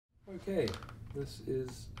Okay, this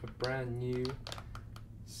is a brand new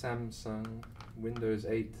Samsung Windows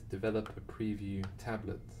 8 Developer Preview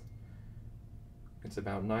tablet. It's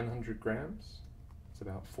about 900 grams, it's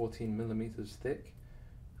about 14 millimeters thick,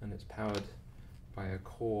 and it's powered by a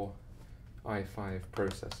Core i5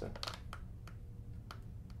 processor.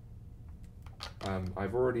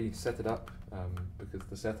 I've already set it up because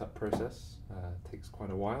the setup process takes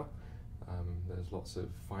quite a while. There's lots of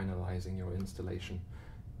finalizing your installation.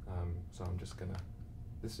 So I'm just gonna,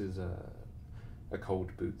 this is a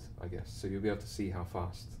cold boot, I guess, so you'll be able to see how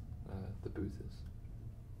fast the boot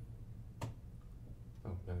is.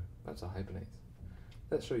 Oh no, that's a Hibernate.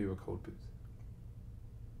 Let's show you a cold boot.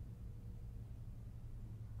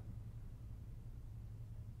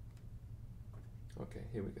 Okay,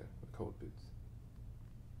 here we go, a cold boot.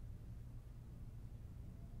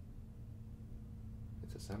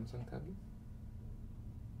 It's a Samsung tablet.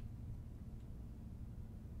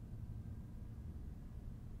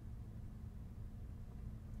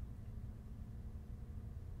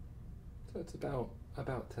 So it's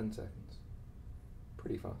about 10 seconds.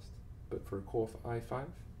 Pretty fast, but for a Core i5,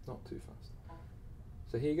 not too fast.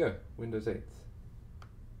 So here you go, Windows 8.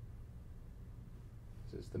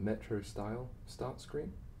 This is the Metro style start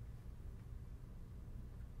screen.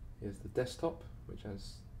 Here's the desktop, which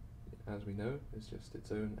as we know is just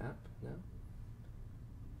its own app now.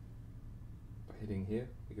 By hitting here,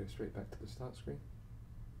 we go straight back to the start screen.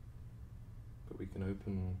 But we can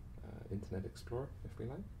open Internet Explorer if we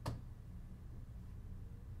like.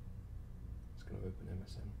 Going to open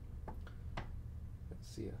MSN. Let's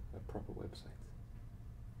see a proper website.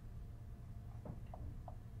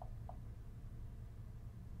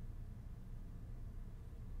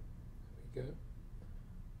 There we go.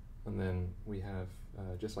 And then we have,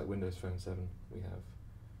 just like Windows Phone 7, we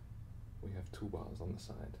have toolbars on the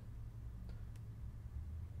side.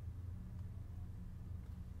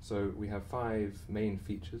 So we have 5 main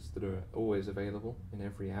features that are always available in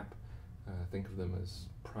every app. Think of them as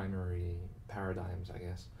primary paradigms, I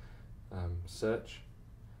guess. Search.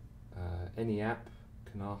 Any app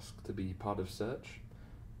can ask to be part of search,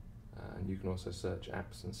 and you can also search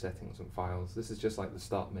apps and settings and files. This is just like the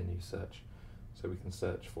start menu search, so we can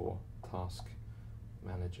search for Task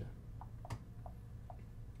Manager.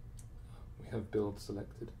 We have build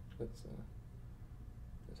selected. Let's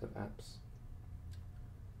have apps.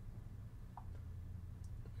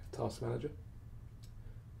 We have Task Manager.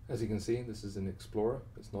 As you can see, this is in Explorer,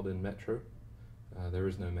 it's not in Metro. There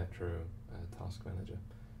is no Metro Task Manager.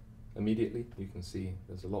 Immediately, you can see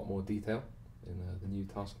there's a lot more detail in the new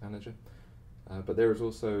Task Manager. But there is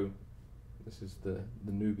also, this is the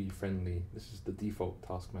newbie-friendly, this is the default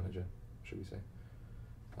Task Manager, should we say,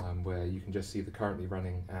 where you can just see the currently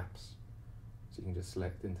running apps. So you can just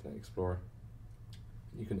select Internet Explorer.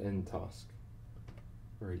 You can end task.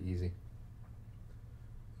 Very easy.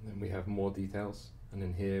 And then we have more details. And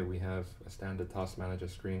in here we have a standard Task Manager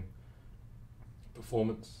screen.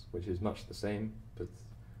 Performance, which is much the same, but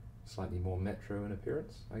slightly more Metro in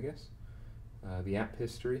appearance, I guess. The app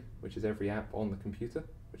history, which is every app on the computer,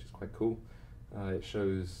 which is quite cool. It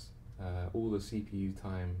shows all the CPU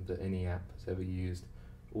time that any app has ever used,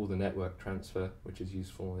 all the network transfer, which is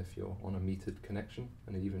useful if you're on a metered connection,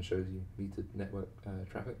 and it even shows you metered network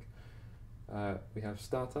traffic. We have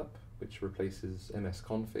Startup, which replaces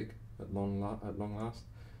msconfig at long last.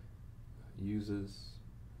 Users,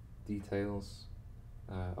 details.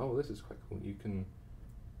 Oh, this is quite cool. You can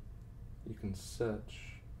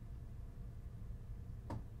search.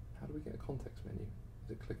 How do we get a context menu?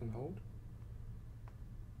 Is it click and hold?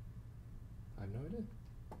 I have no idea.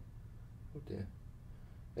 Oh dear.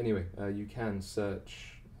 Anyway, you can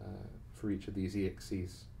search for each of these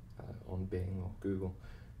EXEs on Bing or Google,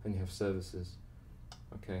 and you have services.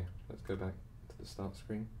 Okay, let's go back to the start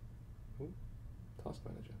screen. Ooh, Task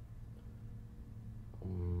Manager.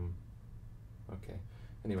 Okay,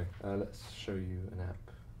 anyway, let's show you an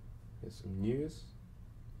app. Here's some news.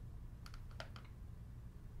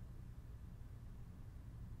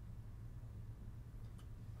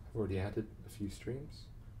 I've already added a few streams.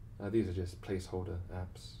 These are just placeholder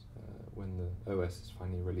apps. When the OS is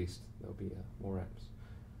finally released, there'll be more apps.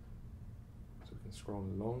 So we can scroll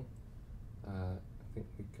along. I think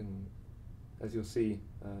we can, as you'll see,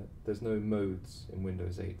 there's no modes in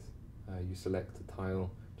Windows 8. You select a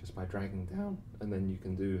tile just by dragging down, and then you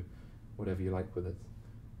can do whatever you like with it.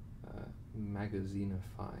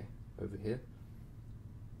 Magazineify over here,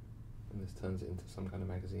 and this turns it into some kind of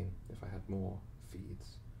magazine if I had more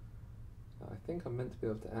feeds. I think I'm meant to be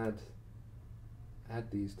able to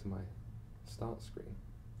add these to my start screen,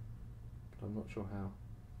 but I'm not sure how.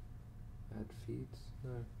 Add feeds?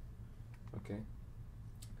 No. Okay.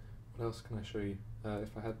 What else can I show you?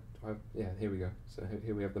 If I had, yeah, here we go. So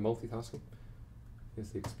here we have the multitasking.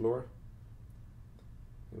 Here's the Explorer.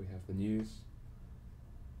 Here we have the news,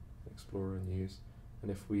 Explorer news. And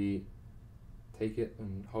if we take it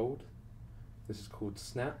and hold, this is called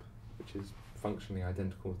Snap, which is functionally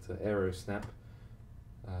identical to Aero Snap.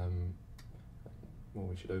 Well,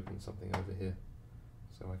 we should open something over here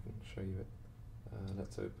so I can show you it.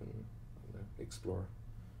 Let's open, I don't know, Explorer.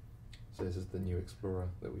 So this is the new Explorer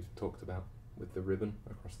that we've talked about with the ribbon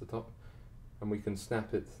across the top. And we can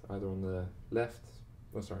snap it either on the left,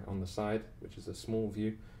 on the side, which is a small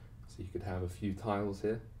view. So you could have a few tiles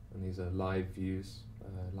here, and these are live views,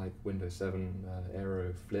 like Windows 7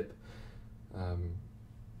 Aero Flip,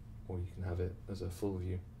 or you can have it as a full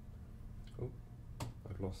view. Oh,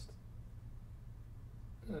 I've lost.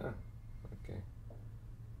 Okay.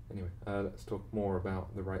 Anyway, let's talk more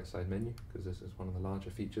about the right side menu, because this is one of the larger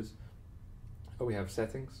features. Oh, we have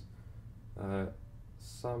settings.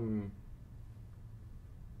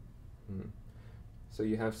 So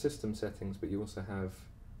you have system settings, but you also have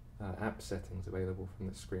app settings available from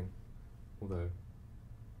this screen, although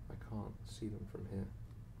I can't see them from here.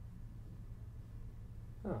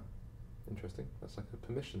 Ah, interesting. That's like a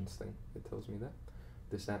permissions thing. It tells me that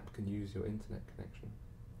this app can use your internet connection.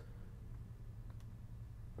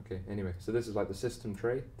 Okay, anyway, so this is like the system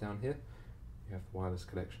tray down here. You have the wireless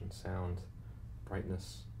connection, sound,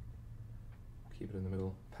 brightness, keep it in the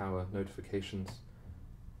middle, power, notifications.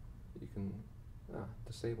 You can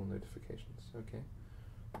disable notifications, okay.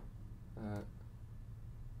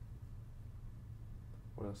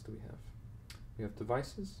 What else do we have? We have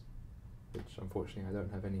devices, which unfortunately I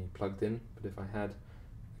don't have any plugged in, but if I had,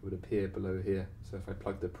 it would appear below here. So if I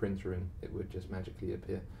plugged a printer in, it would just magically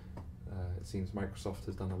appear. It seems Microsoft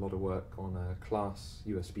has done a lot of work on class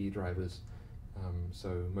USB drivers,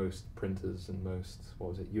 so most printers and most,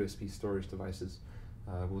 USB storage devices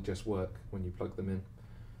will just work when you plug them in.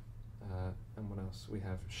 And what else? We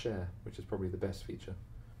have share, which is probably the best feature.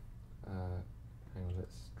 Hang on,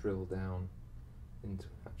 let's drill down into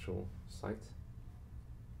an actual site.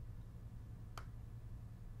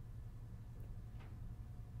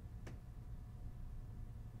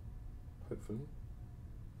 Hopefully.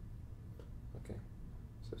 Okay,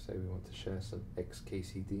 so say we want to share some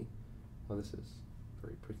XKCD. Oh, this is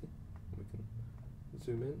very pretty. We can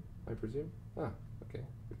zoom in, I presume. Okay,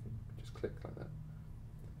 we can just click like that.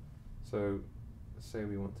 So let's say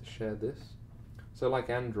we want to share this. So like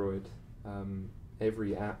Android,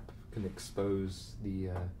 every app can expose the,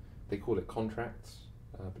 they call it contracts,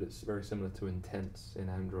 but it's very similar to intents in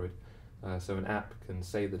Android. So an app can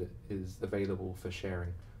say that it is available for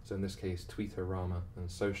sharing. So in this case, Tweetorama and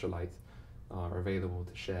Socialite are available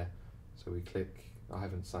to share. So we click, I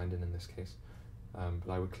haven't signed in this case,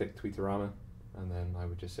 but I would click Tweetorama and then I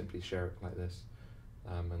would just simply share it like this.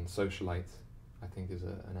 And Socialite, I think, is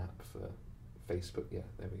an app for Facebook. Yeah,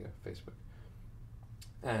 there we go, Facebook.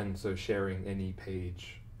 And so sharing any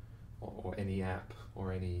page or any app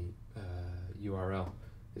or any URL,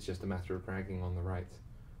 it's just a matter of dragging on the right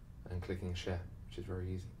and clicking share, which is very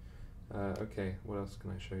easy. Okay, what else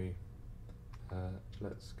can I show you?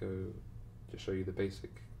 Let's go just show you the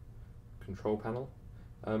basic control panel.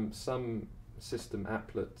 Some system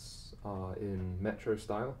applets are in Metro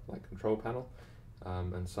style, like control panel,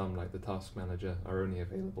 and some, like the task manager, are only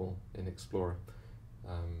available in Explorer.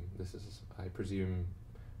 This is, I presume,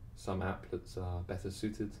 some applets are better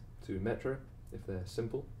suited to Metro if they're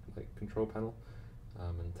simple, like control panel,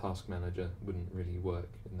 and task manager wouldn't really work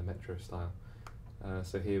in the Metro style.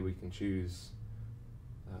 So here we can choose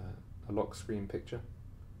a lock screen picture,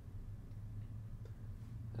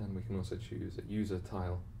 and we can also choose a user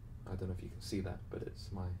tile. I don't know if you can see that, but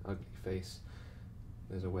it's my ugly face.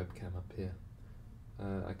 There's a webcam up here.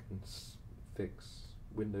 I can fix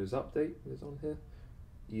Windows Update is on here,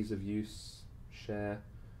 ease of use, share.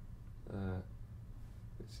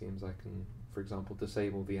 It seems I can, for example,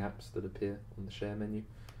 disable the apps that appear on the share menu.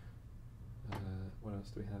 What else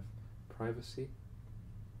do we have? Privacy.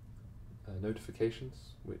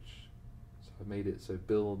 Notifications, which, so I've made it so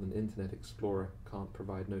Build and Internet Explorer can't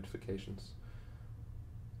provide notifications.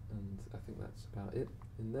 And I think that's about it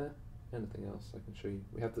in there. Anything else I can show you?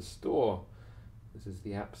 We have the store. This is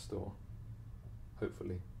the App Store,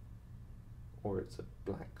 hopefully. Or it's a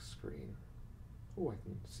black screen. Oh, I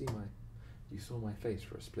can see you saw my face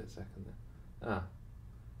for a split second there.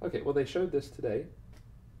 Okay, well they showed this today,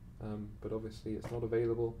 but obviously it's not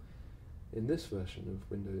available in this version of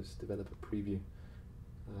Windows Developer Preview.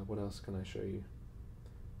 What else can I show you?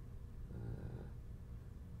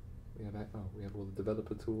 We have all the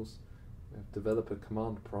developer tools. We have developer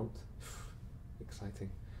command prompt. Exciting.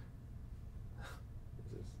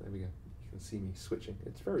 There we go. You can see me switching.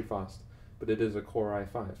 It's very fast, but it is a Core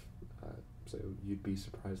i5, so you'd be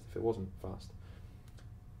surprised if it wasn't fast.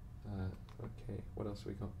 Okay, what else have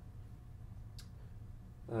we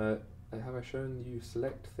got? Have I shown you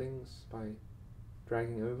select things by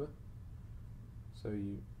dragging over? So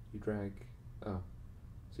you drag, so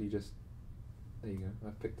you just, there you go,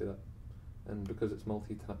 I've picked it up. And because it's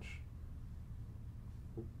multi-touch,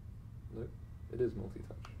 no, it is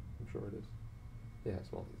multi-touch, I'm sure it is. Yeah,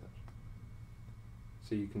 it's multi-touch.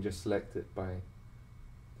 So you can just select it by,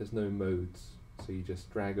 there's no modes, so you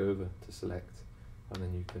just drag over to select, and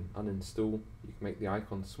then you can uninstall, you can make the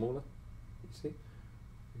icon smaller, you see?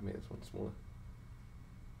 You can make this one smaller.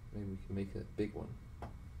 Maybe we can make a big one.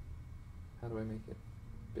 How do I make it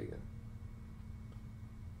bigger?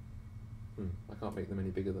 I can't make them any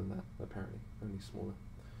bigger than that, apparently, only smaller.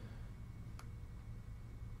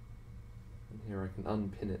 And here I can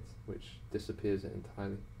unpin it, which disappears it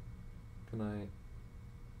entirely. Can I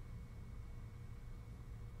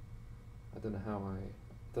don't know how it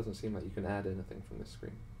doesn't seem like you can add anything from this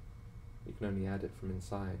screen. You can only add it from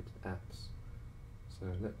inside apps. So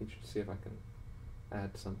let me see if I can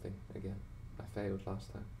add something again. I failed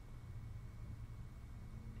last time.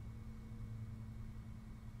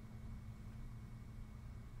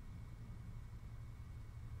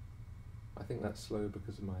 I think that's slow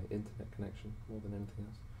because of my internet connection more than anything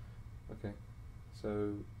else. Okay,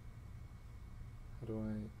 so how do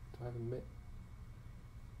I have a mitt?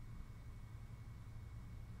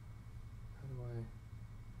 How do I?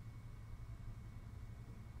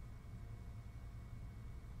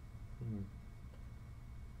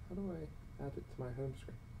 How do I add it to my home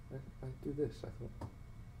screen? I do this, I thought.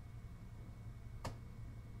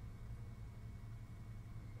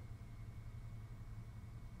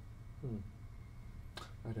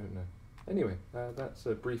 I don't know. Anyway, that's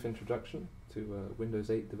a brief introduction to Windows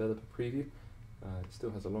 8 Developer Preview. It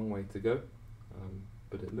still has a long way to go,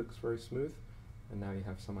 but it looks very smooth, and now you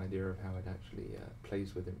have some idea of how it actually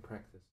plays with in practice.